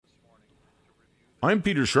I'm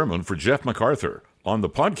Peter Shurman for Jeff McArthur. On the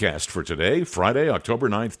podcast for today, Friday, October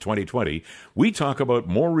 9th, 2020, we talk about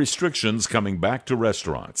more restrictions coming back to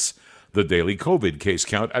restaurants. The daily COVID case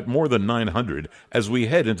count at more than 900 as we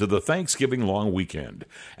head into the Thanksgiving long weekend.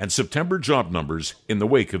 And September job numbers in the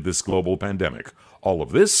wake of this global pandemic. All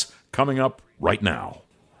of this coming up right now.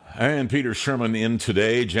 And Peter Shurman in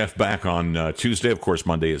today, Jeff back on Tuesday. Of course,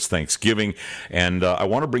 Monday is Thanksgiving. And I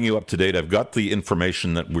want to bring you up to date. I've got the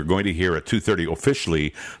information that we're going to hear at 2:30 officially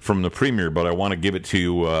from the Premier, but I want to give it to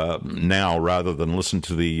you now rather than listen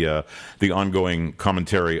to the ongoing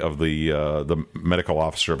commentary of the medical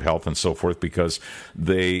officer of health and so forth, because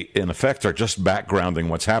they, in effect, are just backgrounding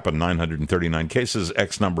what's happened. 939 cases,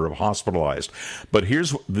 X number of hospitalized. But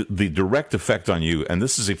here's the direct effect on you, and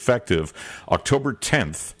this is effective October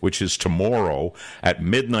 10th, which is tomorrow at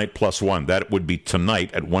midnight +1. That would be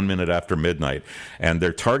tonight at 1 minute after midnight. And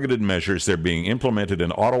they're targeted measures. They're being implemented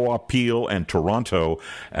in Ottawa, Peel, and Toronto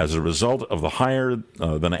as a result of the higher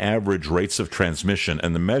than average rates of transmission.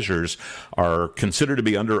 And the measures are considered to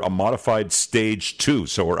be under a modified stage 2.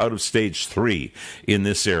 So we're out of stage 3 in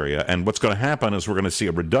this area. And what's going to happen is we're going to see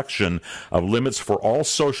a reduction of limits for all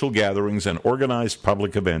social gatherings and organized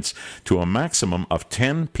public events to a maximum of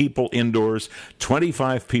 10 people indoors,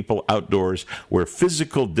 25 people outdoors, where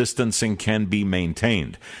physical distancing can be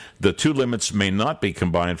maintained. The two limits may not be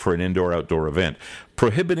combined for an indoor-outdoor event.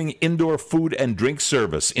 Prohibiting indoor food and drink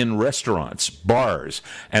service in restaurants, bars,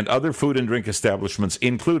 and other food and drink establishments,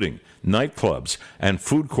 including nightclubs and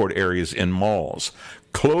food court areas in malls.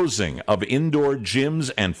 Closing of indoor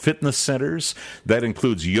gyms and fitness centers. That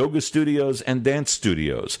includes yoga studios and dance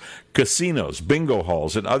studios. Casinos, bingo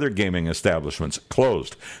halls, and other gaming establishments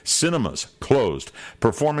closed. Cinemas closed.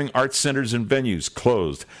 Performing arts centers and venues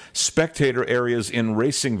closed. Spectator areas in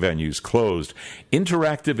racing venues closed.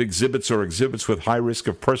 Interactive exhibits or exhibits with high risk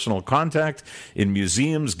of personal contact in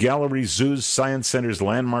museums, galleries, zoos, science centers,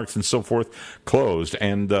 landmarks, and so forth closed.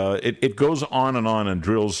 And it goes on and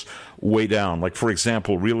drills way down. Like, for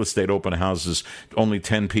example, real estate open houses, only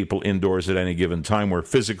 10 people indoors at any given time, where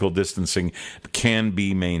physical distancing can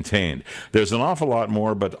be maintained. There's an awful lot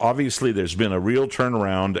more, but obviously there's been a real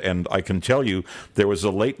turnaround, and I can tell you there was a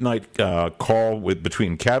late-night call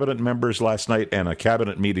between cabinet members last night and a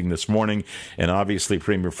cabinet meeting this morning, and obviously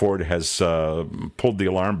Premier Ford has pulled the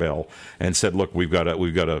alarm bell and said, look, we've got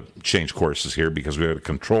to change courses here because we've got to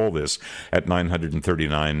control this at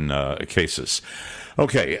 939 cases.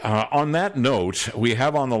 Okay, on that note, we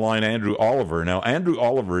have on the line Andrew Oliver. Now, Andrew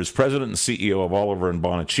Oliver is president and CEO of Oliver and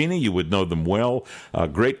Bonacini. You would know them well. A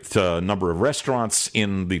great number of restaurants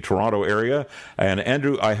in the Toronto area. And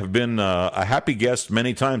Andrew, I have been a happy guest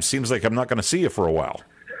many times. Seems like I'm not going to see you for a while.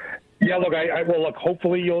 Yeah, look, look,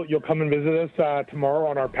 hopefully you'll come and visit us tomorrow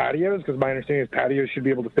on our patios, because my understanding is patios should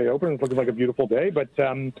be able to stay open. It's looking like a beautiful day. But,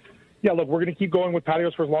 yeah, look, we're going to keep going with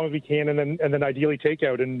patios for as long as we can, and then ideally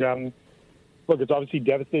takeout. And, look, it's obviously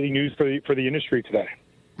devastating news for the industry today.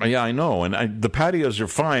 Yeah, I know. And the patios are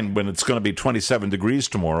fine when it's going to be 27 degrees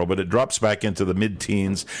tomorrow, but it drops back into the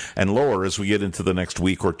mid-teens and lower as we get into the next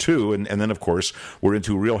week or two. And then, of course, we're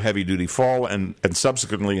into real heavy-duty fall and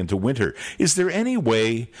subsequently into winter. Is there any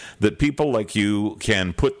way that people like you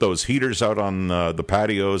can put those heaters out on the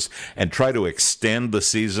patios and try to extend the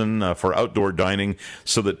season for outdoor dining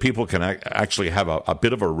so that people can actually have a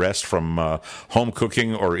bit of a rest from home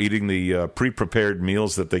cooking or eating the pre-prepared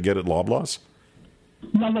meals that they get at Loblaws?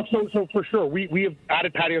 No, so for sure. We have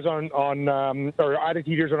added patios or added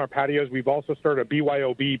heaters on our patios. We've also started a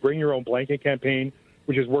BYOB, Bring Your Own Blanket campaign,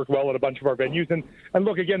 which has worked well at a bunch of our venues. And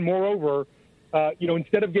look, again, moreover,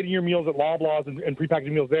 instead of getting your meals at Loblaws and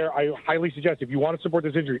prepackaged meals there, I highly suggest, if you want to support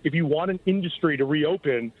this industry, if you want an industry to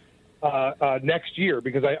reopen next year,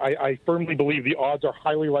 because I firmly believe the odds are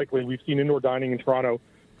highly likely. We've seen indoor dining in Toronto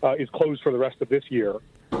is closed for the rest of this year.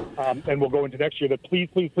 And we'll go into next year, that please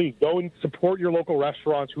go and support your local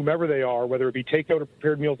restaurants, whomever they are, whether it be takeout or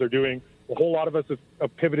prepared meals they're doing. A whole lot of us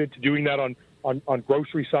have pivoted to doing that on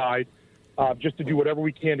grocery side, just to do whatever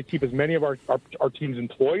we can to keep as many of our teams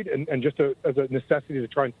employed and just as a necessity to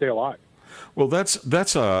try and stay alive. Well,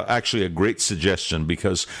 that's actually a great suggestion,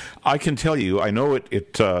 because I can tell you, I know it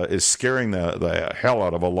is scaring the hell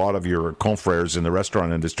out of a lot of your confrères in the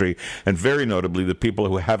restaurant industry, and very notably the people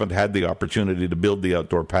who haven't had the opportunity to build the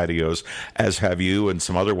outdoor patios, as have you and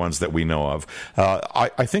some other ones that we know of.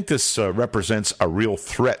 I think this represents a real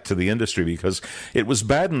threat to the industry, because it was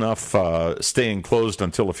bad enough staying closed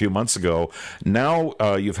until a few months ago. Now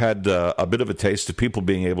you've had a bit of a taste of people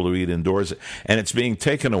being able to eat indoors, and it's being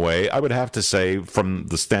taken away. I would have to say, from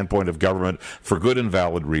the standpoint of government, for good and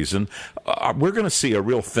valid reason, we're going to see a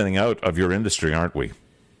real thinning out of your industry, aren't we?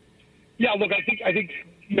 Yeah, look, I think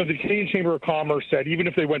the Canadian Chamber of Commerce said even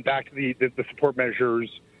if they went back to the support measures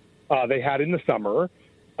they had in the summer,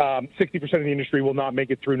 60% of the industry will not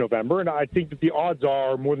make it through November. And I think that the odds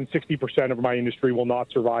are more than 60% of my industry will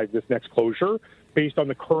not survive this next closure based on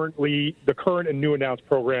the current and new announced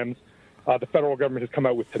programs the federal government has come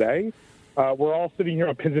out with today. We're all sitting here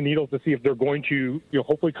on pins and needles to see if they're going to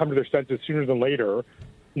hopefully come to their senses sooner than later.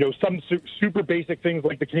 Some super basic things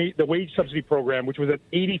like the wage subsidy program, which was at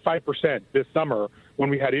 85% this summer when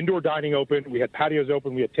we had indoor dining open, we had patios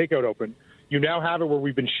open, we had takeout open. You now have it where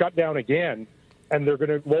we've been shut down again, and they're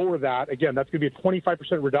going to lower that. Again, that's going to be a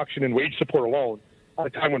 25% reduction in wage support alone at a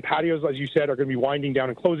time when patios, as you said, are going to be winding down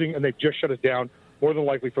and closing, and they've just shut us down more than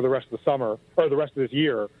likely for the rest of the summer or the rest of this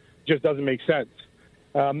year. Just doesn't make sense.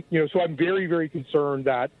 So I'm very, very concerned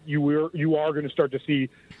that you are going to start to see,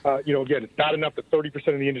 again, it's bad enough that 30%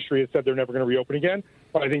 of the industry has said they're never going to reopen again,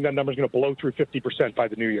 but I think that number is going to blow through 50% by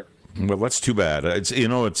the new year. Well, that's too bad.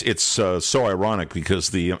 It's so ironic because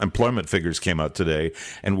the employment figures came out today,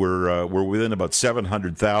 and we're within about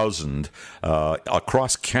 700,000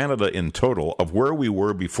 across Canada in total of where we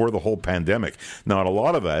were before the whole pandemic. Now, a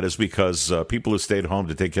lot of that is because people who stayed home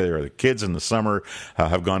to take care of the kids in the summer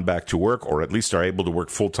have gone back to work, or at least are able to work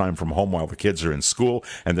full time from home while the kids are in school,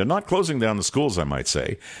 and they're not closing down the schools, I might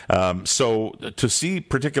say. So to see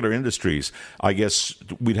particular industries, I guess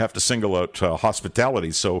we'd have to single out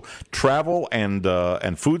hospitality. So travel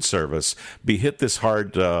and food service be hit this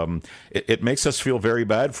hard. It makes us feel very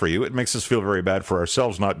bad for you. It makes us feel very bad for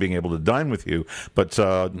ourselves not being able to dine with you. But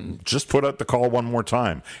just put out the call one more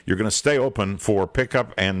time. You're going to stay open for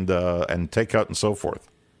pickup and takeout and so forth.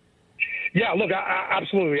 Yeah, look,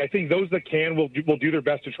 absolutely. I think those that can will do their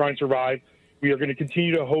best to try and survive. We are going to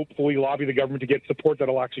continue to hopefully lobby the government to get support that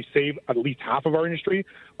will actually save at least half of our industry.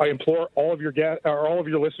 I implore all of your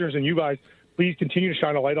listeners and you guys, please continue to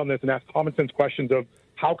shine a light on this and ask common sense questions of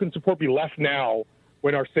how can support be less now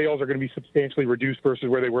when our sales are going to be substantially reduced versus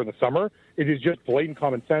where they were in the summer. It is just blatant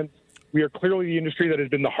common sense. We are clearly the industry that has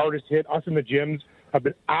been the hardest hit. Us in the gyms have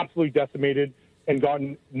been absolutely decimated and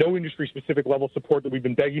gotten no industry-specific level support that we've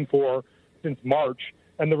been begging for since March.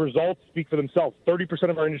 And the results speak for themselves. 30%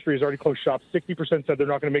 of our industry has already closed shop. 60% said they're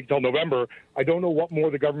not going to make it until November. I don't know what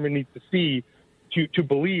more the government needs to see to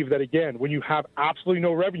believe that, again, when you have absolutely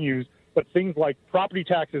no revenues, but things like property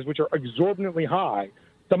taxes, which are exorbitantly high.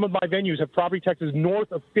 Some of my venues have property taxes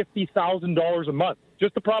north of $50,000 a month.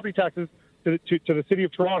 Just the property taxes to the City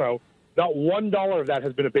of Toronto, not $1 of that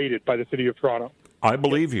has been abated by the City of Toronto. I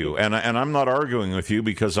believe you, and I'm not arguing with you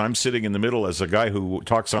because I'm sitting in the middle as a guy who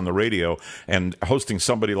talks on the radio and hosting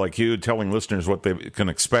somebody like you, telling listeners what they can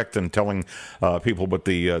expect and telling people what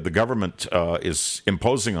the government is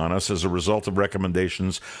imposing on us as a result of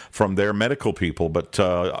recommendations from their medical people. But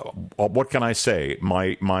what can I say?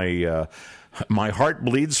 My heart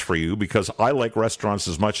bleeds for you because I like restaurants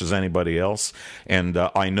as much as anybody else, and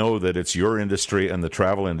I know that it's your industry and the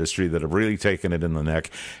travel industry that have really taken it in the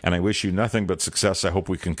neck, and I wish you nothing but success. I hope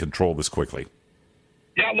we can control this quickly.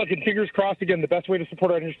 Yeah, look, and fingers crossed. Again, the best way to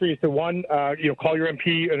support our industry is to, one, call your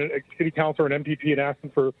MP, a city council, or an MPP, and ask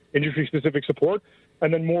them for industry-specific support.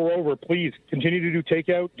 And then, moreover, please continue to do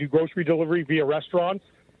takeout, do grocery delivery via restaurants,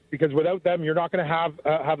 because without them, you're not going to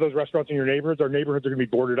have those restaurants in your neighborhoods. Our neighborhoods are going to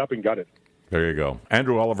be boarded up and gutted. There you go.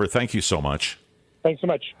 Andrew Oliver, thank you so much. Thanks so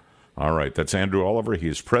much. All right, that's Andrew Oliver. He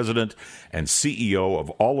is president and CEO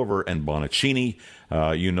of Oliver and Bonacini.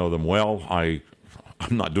 You know them well. I'm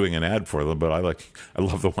not doing an ad for them, but I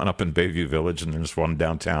love the one up in Bayview Village, and there's one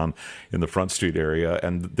downtown in the Front Street area.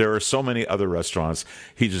 And there are so many other restaurants.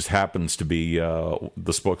 He just happens to be the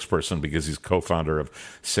spokesperson because he's co-founder of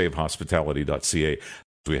SaveHospitality.ca.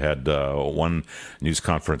 We had one news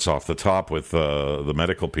conference off the top with the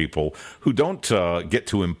medical people who don't get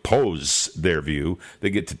to impose their view.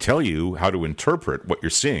 They get to tell you how to interpret what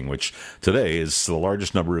you're seeing, which today is the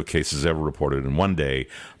largest number of cases ever reported in one day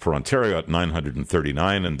for Ontario at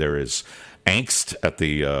 939, and there is angst at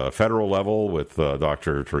the federal level with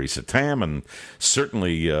Dr. Theresa Tam, and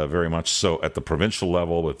certainly very much so at the provincial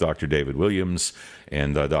level with Dr. David Williams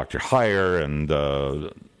and Dr. Heyer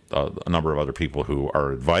and a number of other people who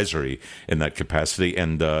are advisory in that capacity.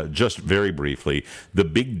 And just very briefly, the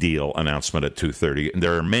big deal announcement at 2:30. And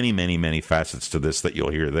there are many, many, many facets to this that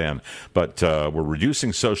you'll hear then. But we're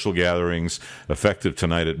reducing social gatherings effective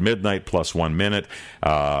tonight at midnight plus 1 minute.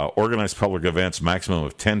 Organized public events, maximum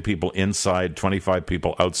of 10 people inside, 25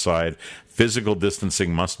 people outside, Physical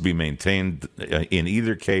distancing must be maintained in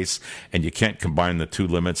either case, and you can't combine the two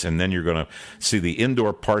limits. And then you're going to see the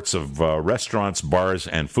indoor parts of restaurants, bars,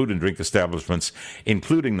 and food and drink establishments,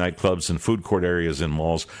 including nightclubs and food court areas in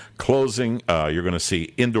malls, closing. You're going to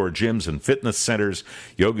see indoor gyms and fitness centers,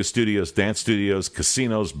 yoga studios, dance studios,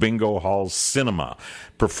 casinos, bingo halls, cinema,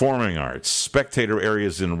 performing arts, spectator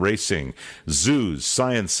areas in racing, zoos,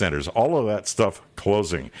 science centers, all of that stuff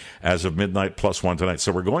closing as of midnight +1 tonight.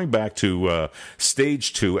 So we're going back to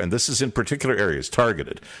stage 2, and this is in particular areas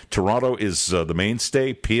targeted. Toronto is the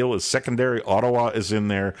mainstay. Peel is secondary. Ottawa is in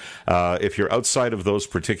there. If you're outside of those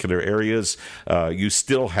particular areas, you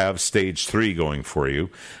still have stage 3 going for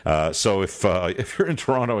you. So if you're in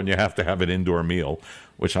Toronto and you have to have an indoor meal,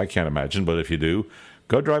 which I can't imagine, but if you do,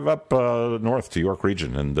 go drive up north to York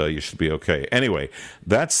Region, and you should be okay. Anyway,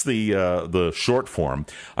 that's the short form.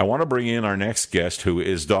 I want to bring in our next guest, who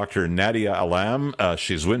is Dr. Nadia Alam.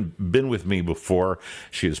 She's been with me before.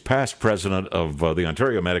 She is past president of the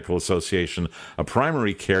Ontario Medical Association, a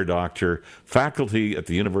primary care doctor, faculty at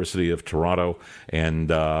the University of Toronto, and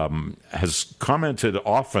has commented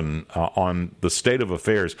often on the state of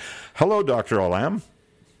affairs. Hello, Dr. Alam.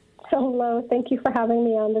 Hello. Thank you for having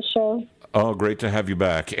me on the show. Oh, great to have you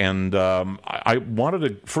back. And I wanted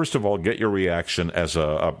to, first of all, get your reaction as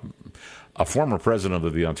a former president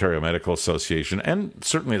of the Ontario Medical Association, and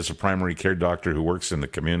certainly as a primary care doctor who works in the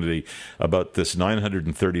community, about this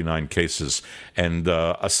 939 cases. And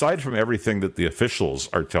aside from everything that the officials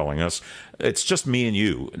are telling us, it's just me and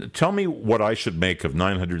you. Tell me what I should make of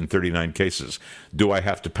 939 cases. Do I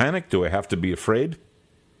have to panic? Do I have to be afraid?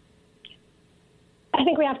 I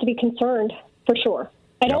think we have to be concerned, for sure.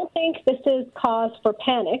 I don't think this is cause for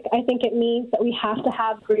panic. I think it means that we have to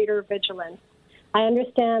have greater vigilance. I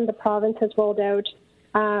understand the province has rolled out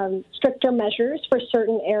stricter measures for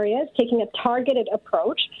certain areas, taking a targeted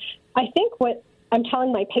approach. I think what I'm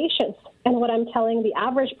telling my patients and what I'm telling the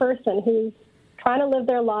average person who's trying to live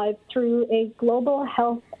their lives through a global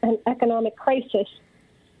health and economic crisis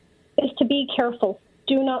is to be careful.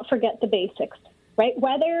 Do not forget the basics, right?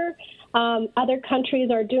 Whether other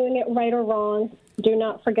countries are doing it right or wrong, do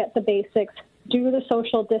not forget the basics. Do the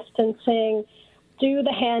social distancing, do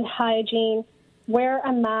the hand hygiene, wear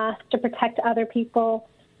a mask to protect other people.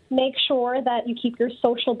 Make sure that you keep your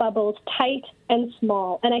social bubbles tight and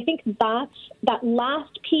small. And I think that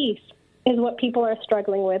last piece is what people are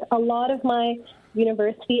struggling with. A lot of my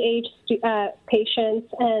university-age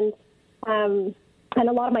patients and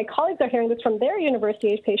a lot of my colleagues are hearing this from their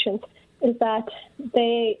university-age patients, is that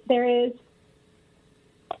there is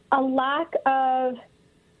a lack of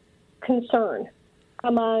concern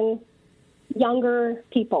among younger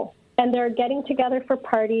people. And they're getting together for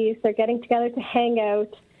parties, they're getting together to hang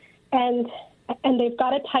out, and they've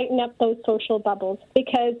got to tighten up those social bubbles,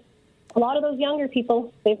 because a lot of those younger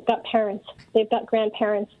people, they've got parents, they've got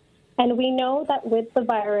grandparents, and we know that with the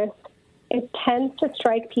virus, it tends to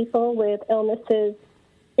strike people with illnesses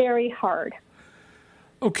very hard.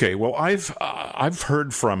 Okay, well, I've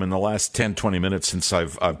heard from, in the last 10, 20 minutes since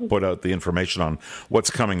I've put out the information on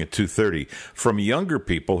what's coming at 2:30, from younger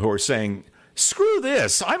people who are saying, screw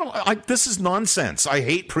this. This is nonsense. I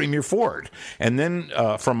hate Premier Ford. And then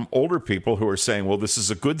from older people who are saying, well, this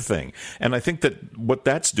is a good thing. And I think that what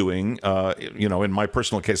that's doing, in my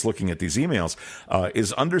personal case, looking at these emails,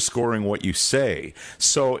 is underscoring what you say.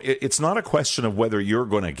 So it's not a question of whether you're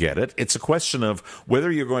going to get it. It's a question of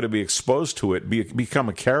whether you're going to be exposed to it, become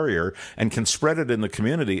a carrier, and can spread it in the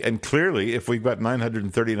community. And clearly, if we've got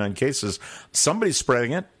 939 cases, somebody's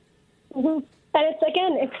spreading it. Mm-hmm.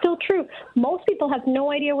 And it's still true. Most people have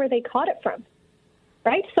no idea where they caught it from,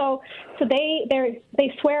 right? So they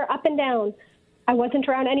swear up and down, I wasn't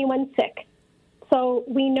around anyone sick. So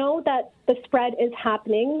we know that the spread is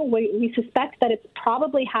happening. We suspect that it's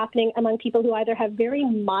probably happening among people who either have very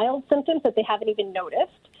mild symptoms that they haven't even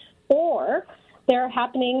noticed, or they're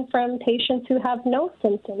happening from patients who have no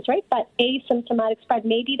symptoms, right? That asymptomatic spread.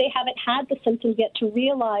 Maybe they haven't had the symptoms yet to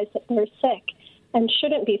realize that they're sick and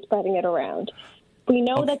shouldn't be spreading it around. We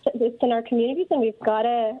know that it's in our communities, and we've got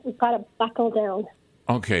to buckle down.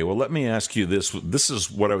 Okay, well, let me ask you this. This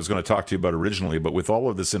is what I was going to talk to you about originally, but with all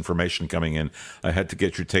of this information coming in, I had to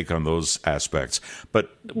get your take on those aspects.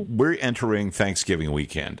 But we're entering Thanksgiving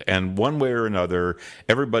weekend, and one way or another,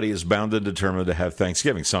 everybody is bound and determined to have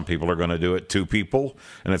Thanksgiving. Some people are going to do it 2 people,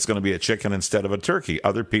 and it's going to be a chicken instead of a turkey.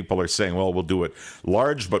 Other people are saying, well, we'll do it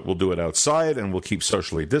large, but we'll do it outside, and we'll keep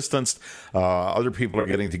socially distanced. Other people are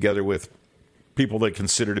getting together with people they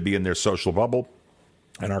consider to be in their social bubble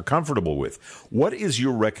and are comfortable with. What is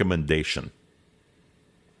your recommendation?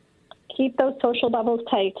 Keep those social bubbles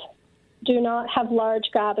tight. do not have large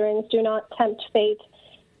gatherings, do not tempt fate.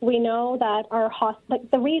 We know that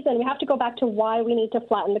the reason, we have to go back to why we need to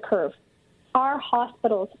flatten the curve. Our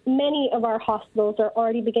hospitals, many of our hospitals are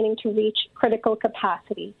already beginning to reach critical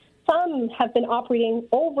capacity. Some have been operating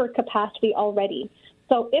over capacity already.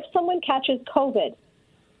 So if someone catches COVID,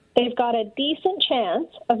 they've got a decent chance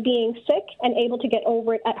of being sick and able to get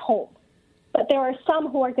over it at home. But there are some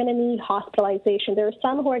who are going to need hospitalization. There are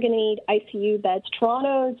some who are going to need ICU beds.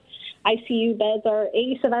 Toronto's ICU beds are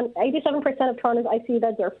 87% of Toronto's ICU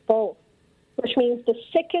beds are full, which means the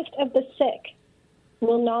sickest of the sick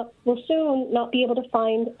will soon not be able to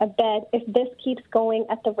find a bed if this keeps going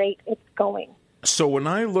at the rate it's going. So when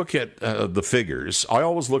I look at the figures, I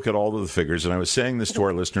always look at all of the figures, and I was saying this to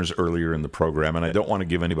our listeners earlier in the program, and I don't want to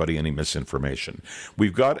give anybody any misinformation.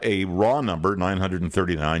 We've got a raw number,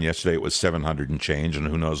 939. Yesterday it was 700 and change, and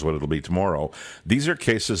who knows what it'll be tomorrow. These are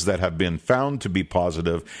cases that have been found to be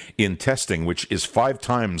positive in testing, which is 5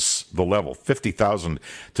 times the level, 50,000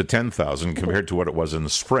 to 10,000 compared to what it was in the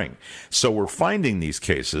spring. So we're finding these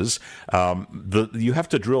cases. You have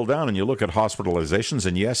to drill down and you look at hospitalizations,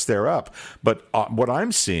 and yes, they're up. But what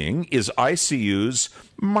I'm seeing is ICUs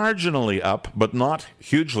marginally up, but not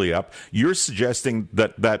hugely up. You're suggesting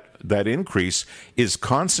that increase is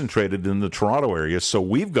concentrated in the Toronto area, so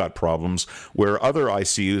we've got problems where other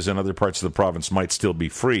ICUs in other parts of the province might still be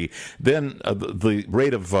free. Then the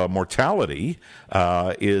rate of mortality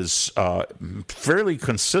is fairly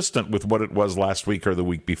consistent with what it was last week or the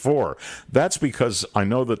week before. That's because I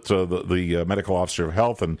know that the medical officer of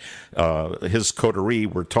health and his coterie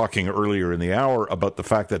were talking earlier in the hour about the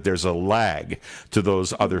fact that there's a lag to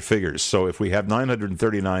those other figures. So if we have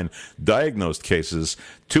 939 diagnosed cases,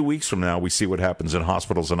 2 weeks from now, we see what happens in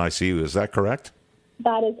hospitals and ICU. Is that correct?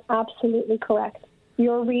 That is absolutely correct.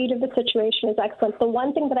 Your read of the situation is excellent. The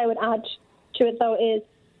one thing that I would add to it, though, is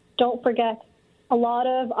don't forget, a lot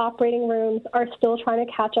of operating rooms are still trying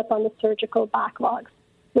to catch up on the surgical backlogs,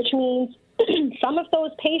 which means some of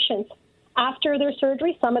those patients, after their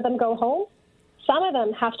surgery, some of them go home. Some of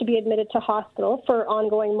them have to be admitted to hospital for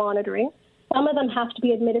ongoing monitoring. Some of them have to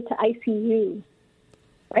be admitted to ICU,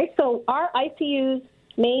 right? So our ICUs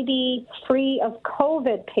may be free of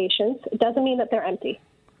COVID patients. It doesn't mean that they're empty.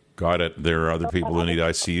 Got it. There are other people who need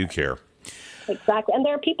ICU care. Exactly. And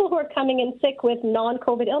there are people who are coming in sick with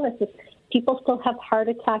non-COVID illnesses. People still have heart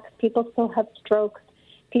attacks. People still have strokes.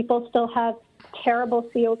 People still have terrible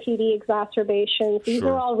COPD exacerbations. These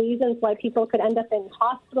are all reasons why people could end up in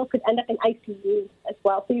hospital, could end up in ICU as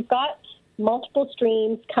well. So you've got multiple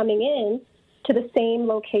streams coming in to the same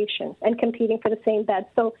location and competing for the same bed.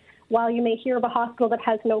 So while you may hear of a hospital that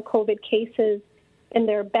has no COVID cases in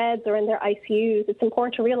their beds or in their ICUs, it's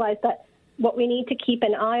important to realize that what we need to keep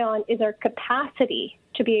an eye on is our capacity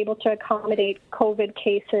to be able to accommodate COVID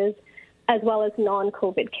cases as well as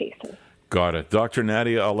non-COVID cases. Got it. Dr.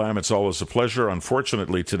 Nadia Alam, it's always a pleasure.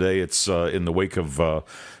 Unfortunately, today it's in the wake of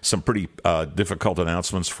some pretty difficult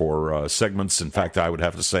announcements for segments. In fact, I would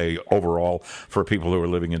have to say overall for people who are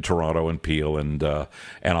living in Toronto and Peel and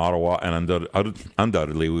Ottawa, and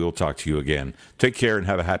undoubtedly we will talk to you again. Take care and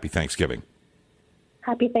have a happy Thanksgiving.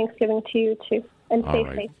 Happy Thanksgiving to you, too, and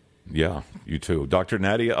stay safe. Yeah, you too. Dr.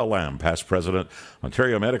 Nadia Alam, past president,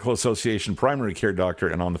 Ontario Medical Association, primary care doctor,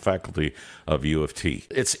 and on the faculty of U of T.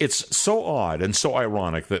 It's so odd and so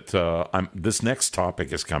ironic that this next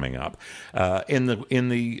topic is coming up in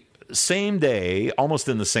the same day, almost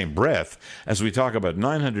in the same breath, as we talk about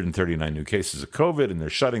 939 new cases of COVID, and they're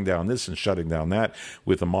shutting down this and shutting down that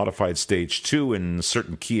with a modified stage 2 in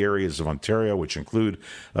certain key areas of Ontario, which include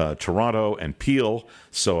Toronto and Peel,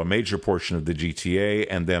 so a major portion of the GTA,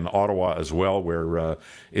 and then Ottawa as well, where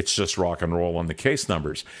it's just rock and roll on the case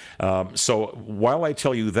numbers. So while I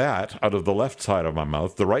tell you that out of the left side of my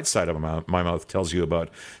mouth, the right side of my mouth tells you about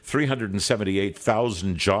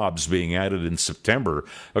 378,000 jobs being added in September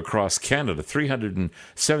across Canada.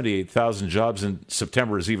 378,000 jobs in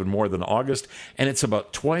September is even more than August, and it's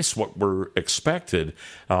about twice what were expected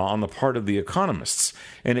on the part of the economists.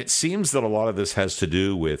 And it seems that a lot of this has to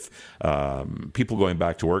do with people going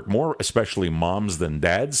back to work, more especially moms than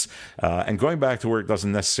dads. And going back to work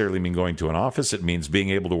doesn't necessarily mean going to an office. It means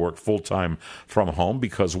being able to work full-time from home,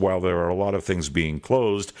 because while there are a lot of things being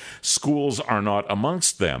closed, schools are not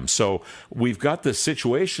amongst them. So we've got this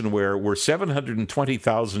situation where we're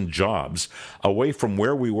 720,000 100,000 jobs away from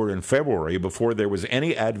where we were in February before there was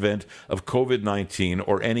any advent of COVID-19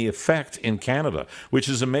 or any effect in Canada, which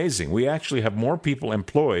is amazing. We actually have more people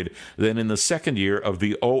employed than in the second year of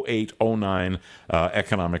the 08-09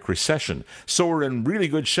 economic recession. So we're in really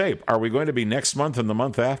good shape. Are we going to be next month and the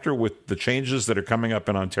month after with the changes that are coming up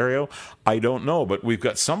in Ontario? I don't know, but we've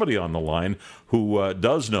got somebody on the line who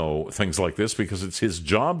does know things like this because it's his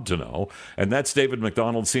job to know, and that's David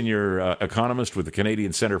McDonald, Senior Economist with the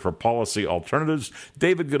Canadian Centre for Policy Alternatives.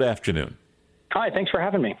 David, good afternoon. Hi, thanks for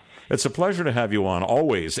having me. It's a pleasure to have you on,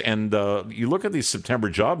 always. And you look at these September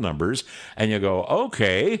job numbers and you go,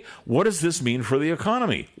 okay, what does this mean for the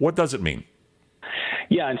economy? What does it mean?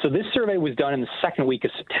 Yeah, and so this survey was done in the second week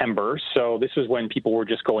of September. So this was when people were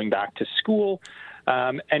just going back to school.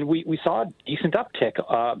 And we saw a decent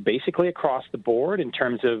uptick basically across the board in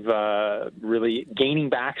terms of really gaining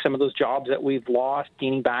back some of those jobs that we've lost,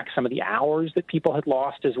 gaining back some of the hours that people had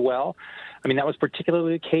lost as well. I mean, that was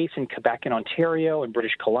particularly the case in Quebec and Ontario and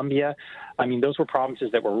British Columbia. I mean, those were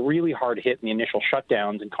provinces that were really hard hit in the initial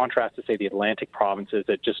shutdowns, in contrast to, say, the Atlantic provinces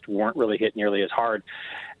that just weren't really hit nearly as hard.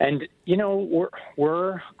 And, you know,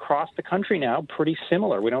 we're across the country now pretty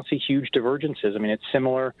similar. We don't see huge divergences. I mean, it's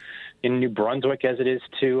similar in New Brunswick as it is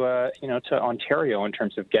to Ontario in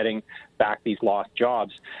terms of getting back these lost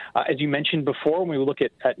jobs. As you mentioned before, when we look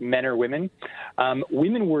at men or women,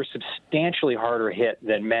 women were substantially harder hit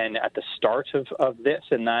than men at the start of this,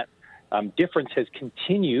 and that difference has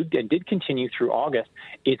continued and did continue through August.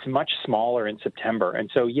 It's much smaller in September. And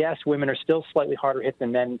so, yes, women are still slightly harder hit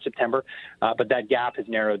than men in September, but that gap has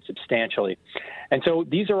narrowed substantially. And so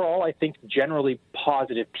these are all, I think, generally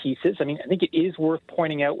positive pieces. I mean, I think it is worth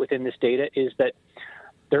pointing out within this data is that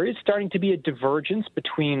there is starting to be a divergence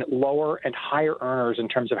between lower and higher earners in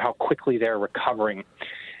terms of how quickly they're recovering.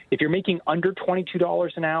 If you're making under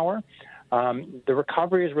 $22 an hour, the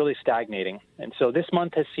recovery is really stagnating. And so this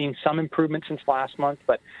month has seen some improvement since last month,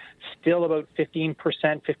 but still about 15%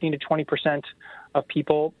 to 20% of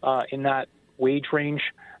people in that wage range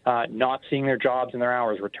not seeing their jobs and their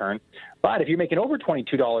hours return. But if you're making over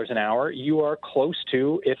 $22 an hour, you are close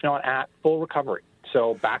to, if not at, full recovery.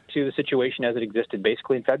 So back to the situation as it existed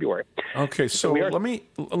basically in February. Okay, so let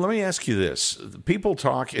me ask you this. People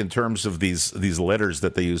talk in terms of these letters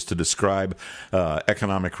that they use to describe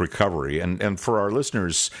economic recovery. And for our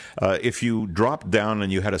listeners, if you dropped down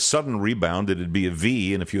and you had a sudden rebound, it'd be a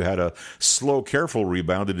V. And if you had a slow, careful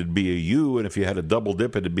rebound, it'd be a U. And if you had a double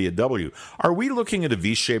dip, it'd be a W. Are we looking at a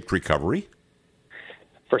V-shaped recovery?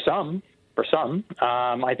 For some.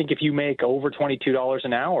 I think if you make over $22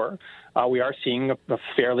 an hour, we are seeing a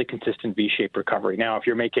fairly consistent V-shaped recovery. Now, if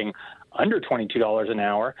you're making under $22 an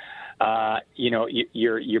hour,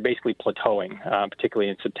 you're basically plateauing, particularly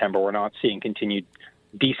in September. We're not seeing continued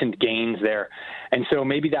decent gains there. And so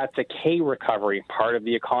maybe that's a K recovery. Part of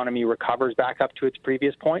the economy recovers back up to its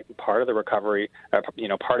previous point, and part of the recovery,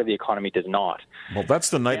 part of the economy does not. Well, that's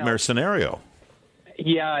the nightmare scenario.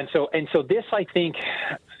 Yeah, and so this, I think,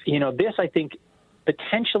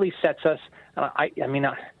 potentially sets us. I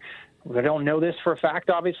don't know this for a fact,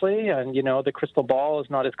 obviously, and the crystal ball is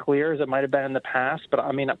not as clear as it might have been in the past. But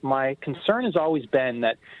I mean, my concern has always been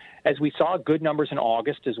that, as we saw good numbers in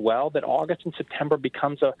August as well, that August and September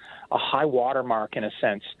becomes a high watermark in a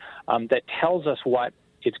sense that tells us what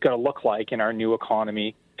it's going to look like in our new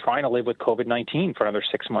economy, trying to live with COVID-19 for another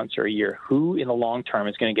 6 months or a year. Who in the long term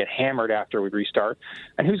is going to get hammered after we restart,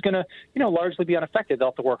 and who's going to, largely be unaffected? They'll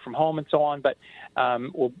have to work from home and so on, but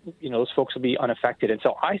those folks will be unaffected. And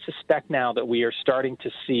so I suspect now that we are starting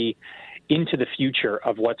to see into the future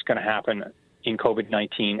of what's going to happen in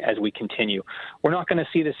COVID-19 as we continue. We're not going to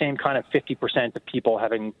see the same kind of 50% of people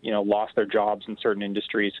having, lost their jobs in certain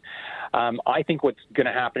industries. I think what's going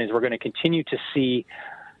to happen is we're going to continue to see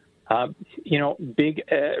big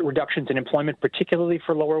reductions in employment, particularly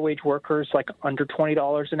for lower wage workers, like under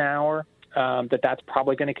 $20 an hour, that's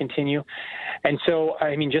probably going to continue. And so,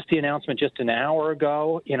 I mean, just the announcement just an hour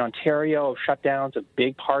ago in Ontario of shutdowns of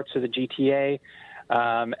big parts of the GTA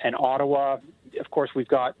and Ottawa. Of course, we've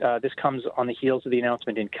got, this comes on the heels of the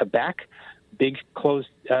announcement in Quebec, big closures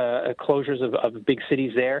of big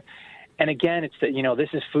cities there. And again, it's that, this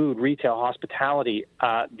is food, retail, hospitality.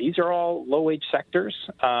 These are all low-wage sectors,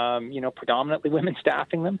 predominantly women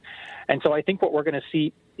staffing them. And so I think what we're going to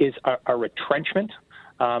see is a retrenchment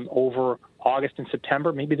over August and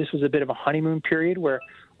September. Maybe this was a bit of a honeymoon period where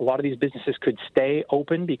a lot of these businesses could stay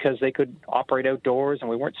open because they could operate outdoors and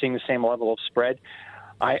we weren't seeing the same level of spread.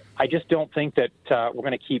 I just don't think that we're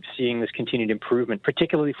going to keep seeing this continued improvement,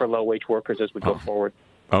 particularly for low-wage workers as we go forward.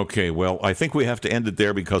 Okay, well, I think we have to end it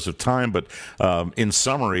there because of time, but in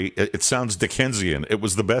summary, it sounds Dickensian. It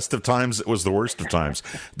was the best of times, it was the worst of times,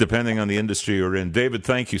 depending on the industry you're in. David,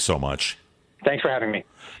 thank you so much. Thanks for having me.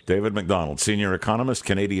 David McDonald, Senior Economist,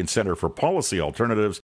 Canadian Centre for Policy Alternatives,